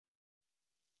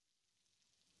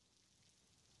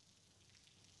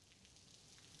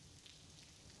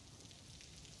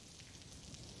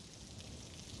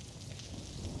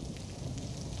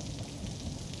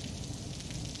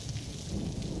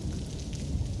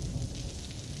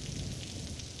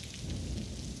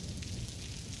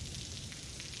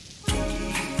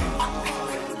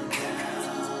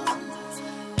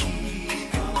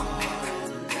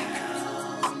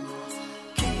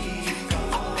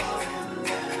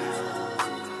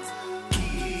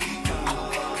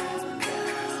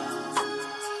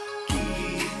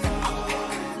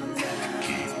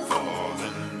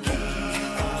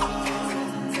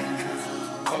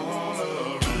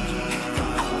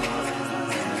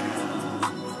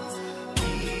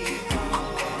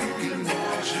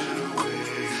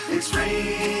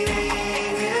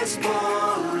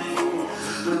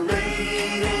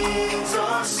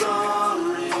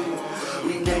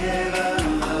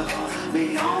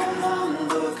someone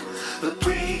look. The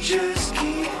preachers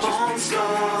keep on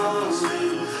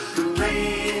scoring. The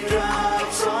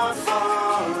raindrops are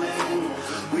falling.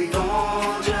 We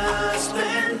all just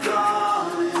been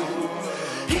calling.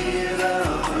 Hear the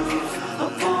roof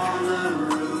upon the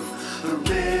roof. The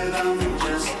rhythm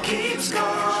just keeps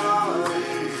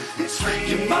going. It's raining.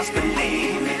 You must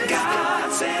believe me.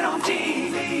 God said on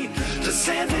TV to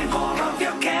send me more of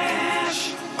your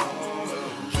cash.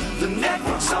 The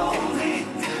network sold me.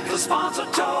 The sponsor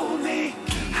told me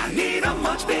I need a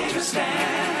much bigger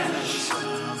stash.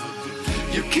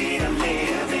 Your key to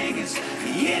living is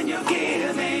in your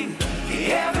giving,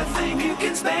 everything you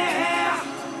can spare.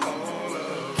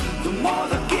 The more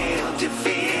the guilt you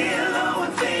feel, low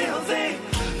and filthy,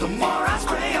 the more I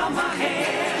spray on my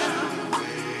hair.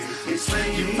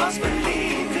 You must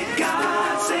believe that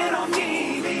God said on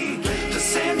TV to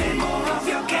send me more of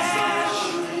your cash.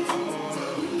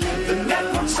 The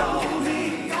network sold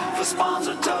me, the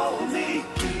sponsor told me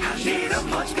I need a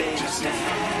much bigger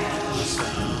stash.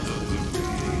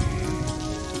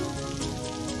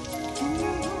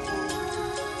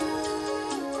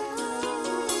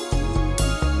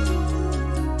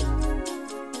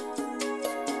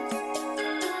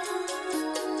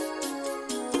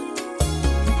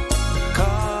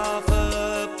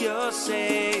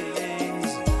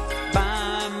 Savings,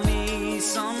 buy me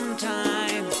some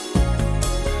time.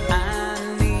 I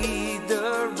need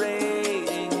the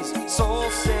ratings, soul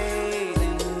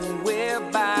saving will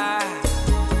buy.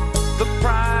 The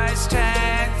price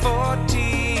tag for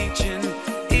teaching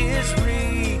is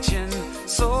reaching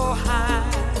so high.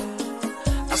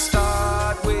 I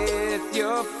start with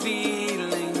your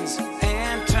feelings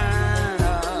and turn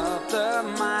up the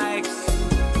mics.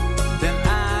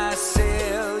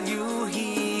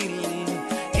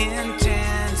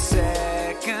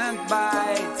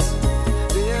 Bites.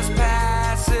 This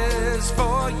passes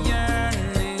for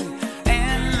yearning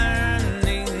and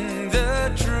learning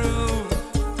the truth.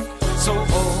 So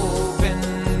open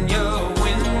your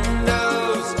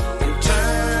windows and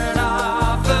turn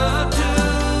off the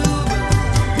tube.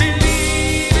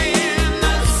 Believe in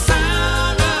the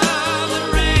sound of the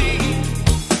rain.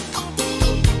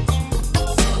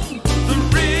 The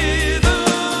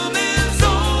rhythm is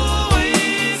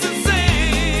always the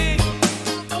same.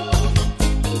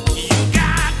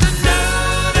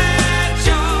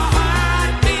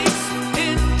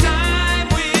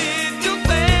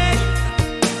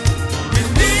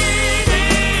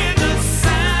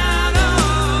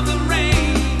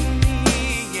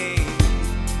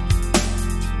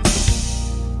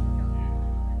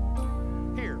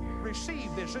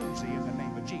 Receive this Uzi in the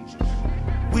name of Jesus.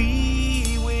 We